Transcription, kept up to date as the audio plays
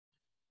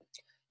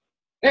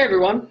Hey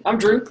everyone, I'm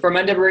Drew from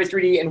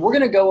NWA3D, and we're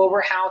going to go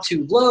over how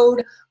to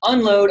load,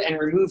 unload, and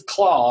remove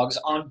clogs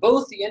on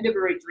both the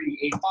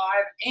NWA3D A5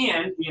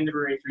 and the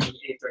NWA3D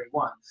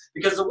A31.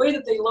 Because the way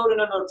that they load and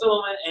unload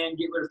filament and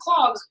get rid of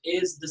clogs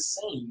is the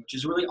same, which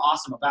is really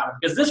awesome about it.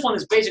 Because this one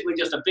is basically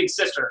just a big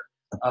sister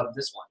of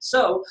this one.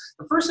 So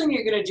the first thing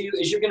you're going to do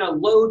is you're going to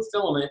load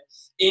filament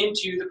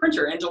into the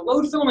printer. And to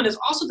load filament is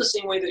also the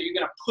same way that you're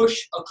going to push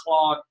a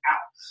clog out.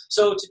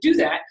 So to do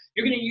that,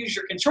 you're going to use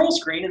your control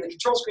screen, and the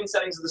control screen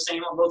settings are the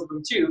same on both of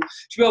them too,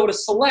 to be able to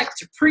select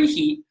to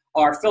preheat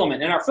our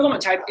filament. And our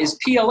filament type is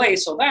PLA,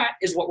 so that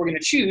is what we're going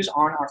to choose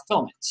on our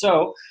filament.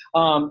 So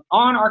on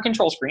our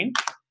control screen,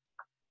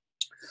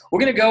 we're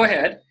going to go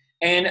ahead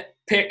and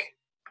pick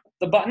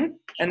the button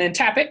and then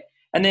tap it,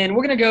 and then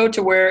we're going to go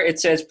to where it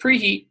says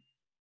preheat,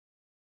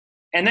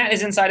 and that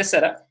is inside of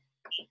setup.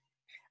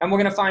 And we're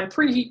going to find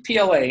preheat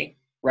PLA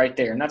right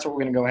there, and that's what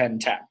we're going to go ahead and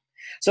tap.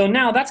 So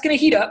now that's going to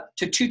heat up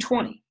to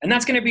 220, and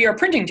that's going to be our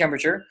printing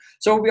temperature,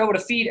 so we'll be able to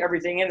feed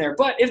everything in there.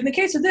 But if in the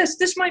case of this,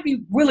 this might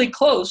be really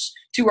close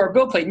to our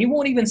build plate, and you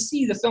won't even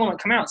see the filament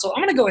come out. So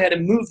I'm going to go ahead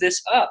and move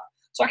this up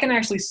so I can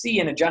actually see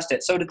and adjust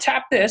it. So to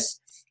tap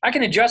this, I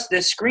can adjust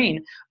this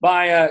screen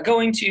by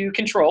going to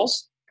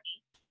Controls,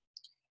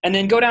 and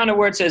then go down to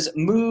where it says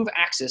Move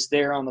Axis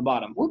there on the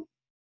bottom. Whoop,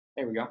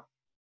 there we go.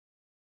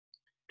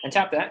 And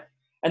tap that.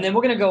 And then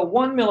we're going to go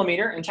 1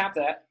 millimeter and tap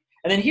that.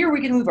 And then here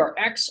we can move our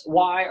X,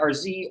 Y, our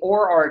Z,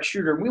 or our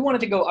extruder. We want it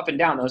to go up and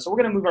down though, so we're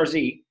going to move our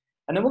Z.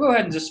 And then we'll go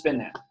ahead and just spin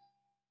that.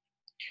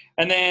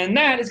 And then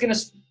that is going to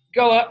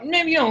go up,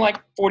 maybe, like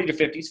 40 to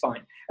 50 is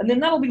fine. And then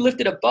that'll be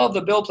lifted above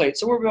the build plate,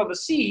 so we'll be able to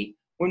see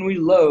when we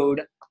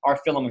load our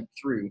filament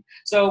through.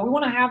 So we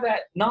want to have that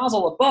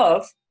nozzle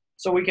above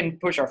so we can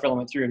push our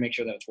filament through and make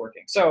sure that it's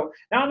working. So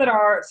now that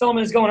our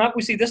filament is going up,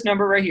 we see this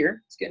number right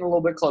here. It's getting a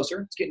little bit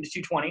closer. It's getting to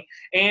 220.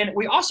 And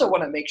we also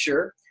want to make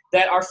sure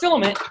that our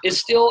filament is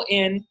still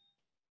in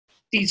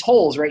these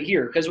holes right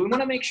here, because we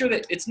want to make sure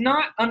that it's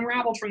not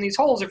unraveled from these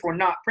holes if we're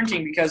not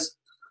printing, because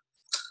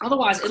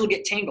otherwise it'll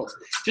get tangled,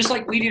 just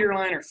like weed eater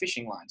line or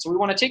fishing line. So we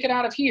want to take it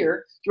out of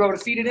here to be able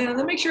to feed it in, and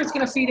then make sure it's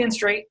going to feed in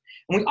straight.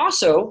 And we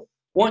also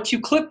want to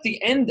clip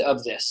the end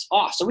of this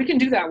off. So we can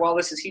do that while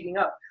this is heating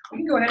up. We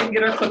can go ahead and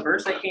get our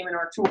clippers. They came in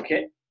our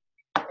toolkit.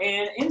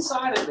 And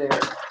inside of there,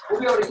 we'll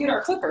be able to get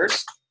our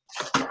clippers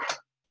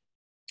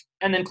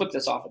and then clip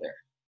this off of there.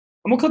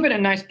 And we'll clip it at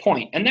a nice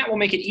point, and that will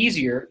make it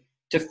easier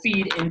to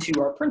feed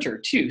into our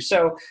printer too.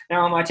 So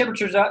now my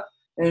temperature's up,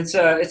 and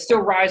it's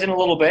still rising a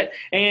little bit.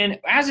 And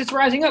as it's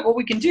rising up, what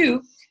we can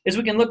do is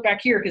we can look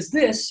back here, because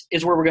this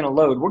is where we're going to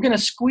load. We're going to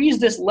squeeze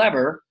this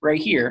lever right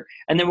here,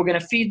 and then we're going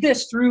to feed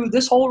this through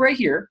this hole right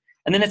here,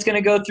 and then it's going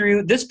to go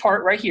through this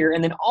part right here,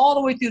 and then all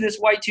the way through this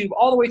white tube,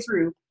 all the way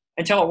through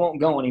until it won't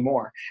go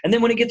anymore. And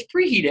then when it gets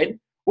preheated,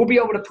 we'll be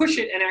able to push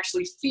it and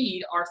actually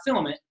feed our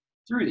filament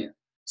through there.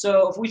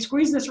 So if we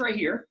squeeze this right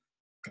here,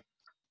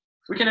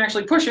 we can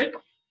actually push it,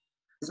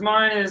 because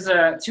mine is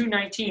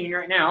 219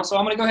 right now, so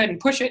I'm going to go ahead and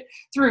push it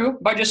through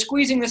by just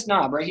squeezing this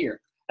knob right here.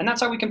 And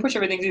that's how we can push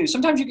everything through.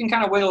 Sometimes you can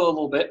kind of wiggle a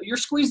little bit, but you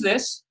squeeze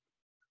this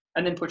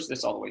and then push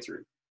this all the way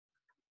through.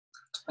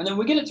 And then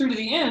when we get it through to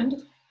the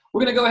end,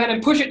 we're going to go ahead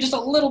and push it just a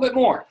little bit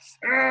more.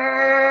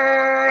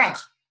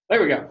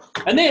 There we go.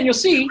 And then you'll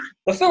see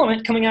the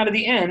filament coming out of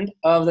the end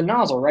of the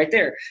nozzle right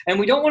there. And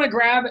we don't want to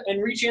grab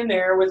and reach in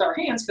there with our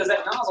hands, because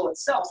that nozzle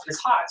itself is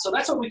hot. So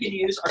that's what we can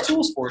use our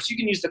tools for. So you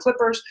can use the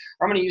clippers,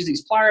 or I'm going to use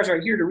these pliers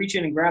right here to reach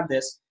in and grab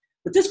this.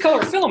 But this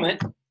color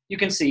filament, you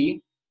can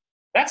see,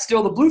 that's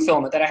still the blue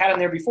filament that I had in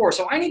there before.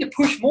 So I need to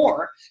push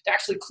more to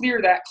actually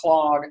clear that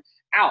clog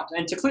out.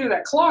 And to clear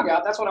that clog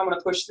out, that's what I'm going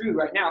to push through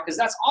right now, because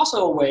that's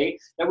also a way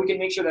that we can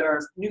make sure that our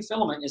new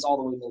filament is all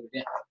the way loaded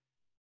in.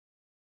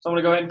 So I'm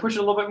going to go ahead and push it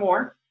a little bit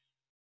more.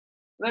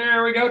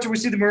 There we go, till we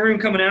see the maroon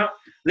coming out.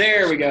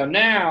 There we go.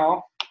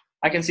 Now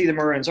I can see the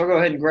maroon. So I'll go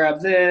ahead and grab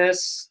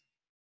this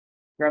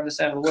out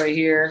of the way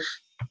here.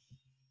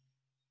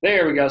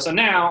 There we go. So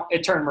now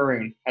it turned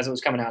maroon as it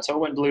was coming out. So it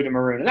went blue to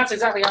maroon. And that's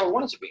exactly how we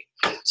want it to be.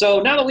 So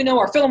now that we know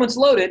our filament's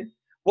loaded,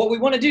 what we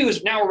want to do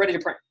is now we're ready to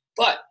print.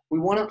 But we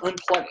want to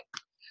unplug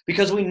it,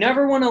 because we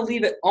never want to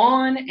leave it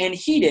on and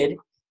heated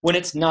when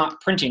it's not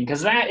printing,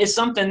 because that is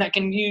something that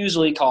can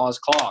usually cause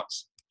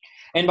clogs.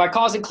 And by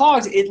causing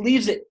clogs, it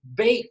leaves it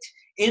baked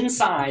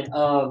inside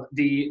of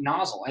the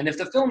nozzle. And if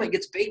the filament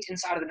gets baked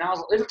inside of the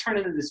nozzle, it'll turn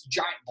into this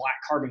giant black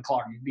carbon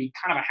clog. It'd be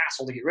kind of a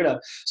hassle to get rid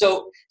of.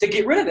 So to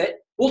get rid of it,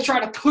 we'll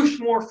try to push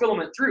more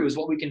filament through is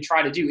what we can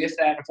try to do if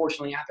that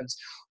unfortunately happens.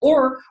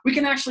 Or we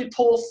can actually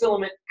pull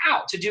filament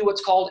out to do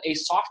what's called a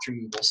soft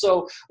removal.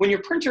 So when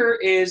your printer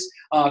is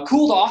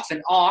cooled off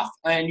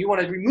and you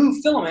want to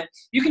remove filament,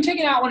 you can take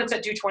it out when it's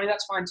at 220,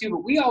 that's fine too,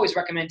 but we always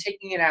recommend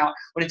taking it out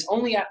when it's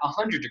only at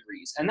 100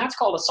 degrees. And that's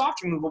called a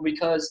soft removal,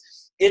 because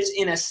it's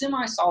in a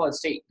semi-solid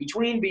state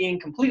between being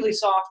completely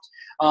soft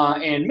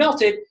and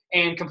melted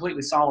and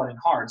completely solid and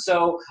hard.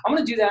 So I'm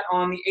going to do that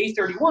on the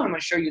A31. I'm going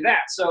to show you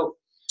that. So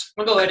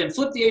I'm going to go ahead and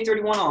flip the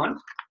A31 on.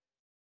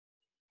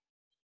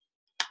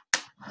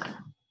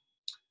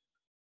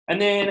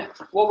 And then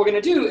what we're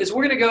going to do is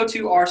we're going to go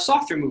to our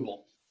soft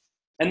removal.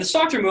 And the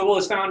soft removal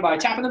is found by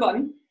tapping the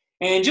button.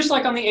 And just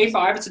like on the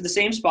A5, it's in the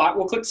same spot.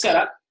 We'll click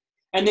Setup.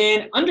 And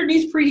then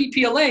underneath Preheat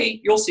PLA,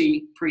 you'll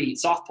see Preheat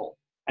Soft Pull.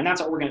 And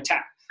that's what we're going to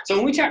tap. So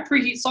when we tap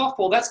Preheat Soft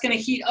Pull, that's going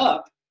to heat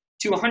up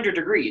to 100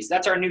 degrees.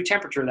 That's our new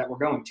temperature that we're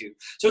going to.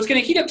 So it's going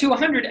to heat up to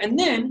 100, and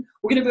then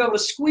we're going to be able to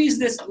squeeze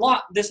this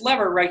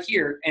lever right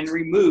here and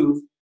remove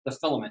the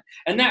filament.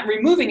 And that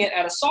removing it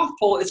at a soft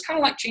pull is kind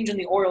of like changing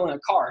the oil in a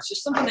car. It's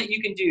just something that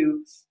you can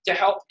do to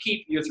help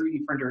keep your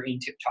 3D printer in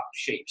tip-top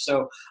shape.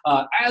 So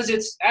as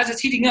it's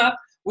heating up,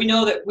 we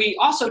know that we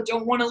also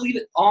don't want to leave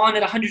it on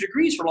at 100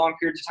 degrees for long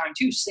periods of time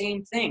too.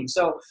 Same thing.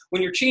 So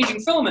when you're changing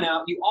filament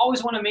out, you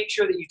always want to make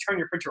sure that you turn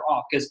your printer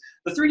off, because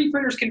the 3D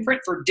printers can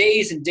print for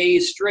days and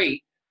days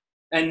straight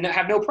and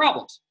have no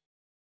problems.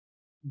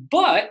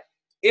 But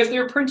if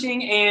they're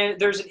printing and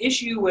there's an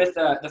issue with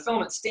the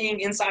filament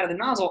staying inside of the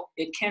nozzle,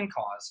 it can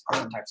cause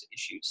some types of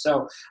issues.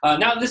 So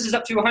now this is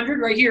up to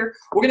 100 right here.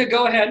 We're going to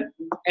go ahead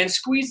and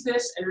squeeze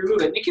this and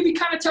remove it. It can be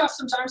kind of tough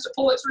sometimes to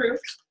pull it through.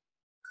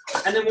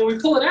 And then when we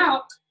pull it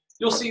out,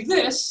 you'll see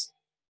this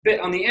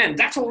bit on the end.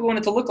 That's what we want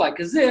it to look like,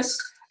 because this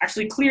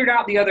actually cleared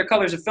out the other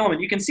colors of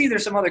filament. You can see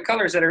there's some other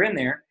colors that are in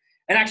there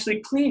and actually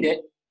cleaned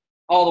it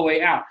all the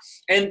way out.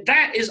 And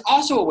that is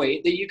also a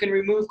way that you can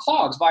remove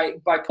clogs. By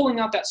pulling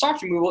out that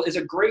soft removal is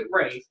a great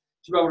way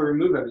to be able to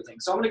remove everything.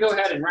 So I'm going to go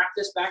ahead and wrap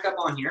this back up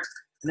on here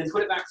and then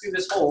put it back through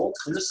this hole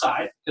in the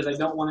side, because I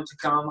don't want it to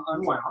come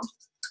unwound.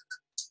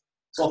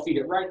 So I'll feed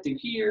it right through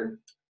here.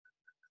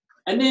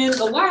 And then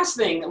the last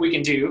thing that we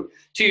can do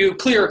to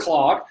clear a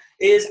clog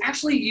is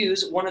actually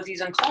use one of these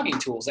unclogging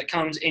tools that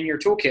comes in your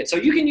toolkit. So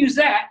you can use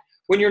that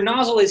when your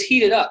nozzle is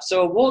heated up.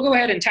 So we'll go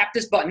ahead and tap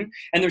this button,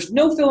 and there's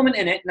no filament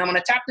in it, and I'm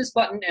going to tap this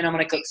button, and I'm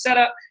going to click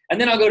Setup, and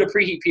then I'll go to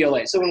Preheat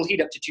PLA, so it'll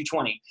heat up to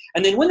 220.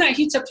 And then when that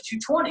heats up to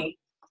 220,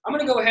 I'm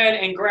going to go ahead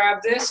and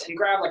grab this and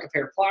grab like a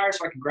pair of pliers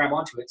so I can grab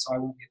onto it so I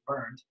won't get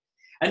burned.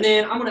 And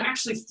then I'm going to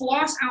actually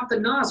floss out the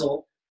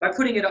nozzle by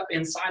putting it up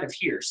inside of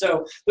here.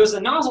 So there's a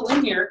nozzle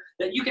in here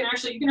that you can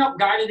help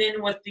guide it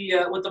in with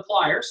the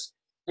pliers,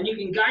 and you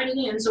can guide it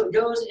in so it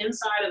goes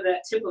inside of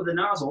that tip of the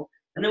nozzle.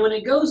 And then when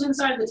it goes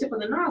inside the tip of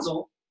the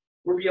nozzle,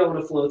 we'll be able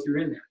to flow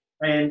through in there.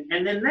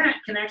 And then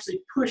that can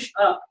actually push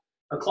up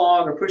a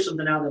clog or push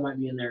something out that might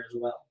be in there as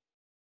well.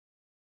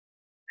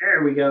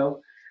 There we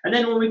go. And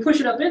then when we push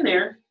it up in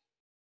there,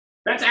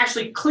 that's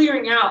actually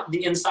clearing out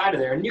the inside of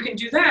there. And you can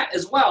do that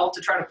as well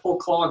to try to pull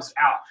clogs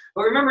out.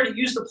 But remember to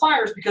use the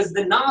pliers, because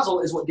the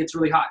nozzle is what gets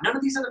really hot. None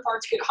of these other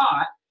parts get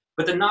hot,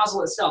 but the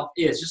nozzle itself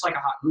is, just like a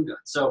hot glue gun.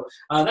 So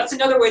that's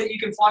another way that you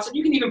can floss it.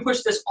 You can even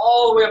push this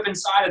all the way up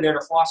inside of there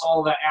to floss all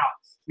of that out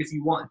if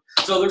you want.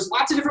 So there's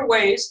lots of different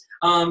ways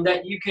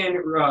that you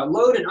can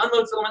load and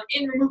unload filament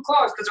and remove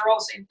clogs, because they're all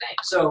the same thing.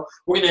 So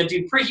we're going to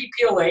do Preheat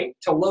PLA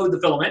to load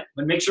the filament,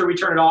 but make sure we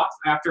turn it off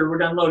after we're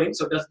done loading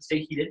so it doesn't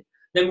stay heated.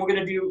 Then we're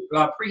going to do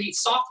Preheat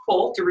Soft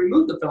Pull to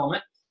remove the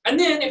filament. And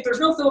then if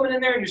there's no filament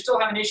in there and you're still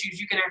having issues,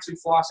 you can actually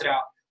floss it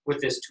out with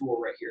this tool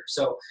right here.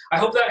 So I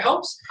hope that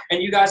helps,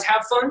 and you guys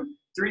have fun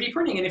 3D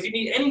printing. And if you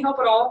need any help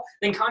at all,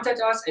 then contact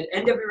us at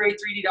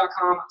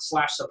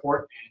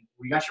NWA3D.com/support, and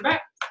we got your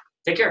back.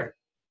 Take care.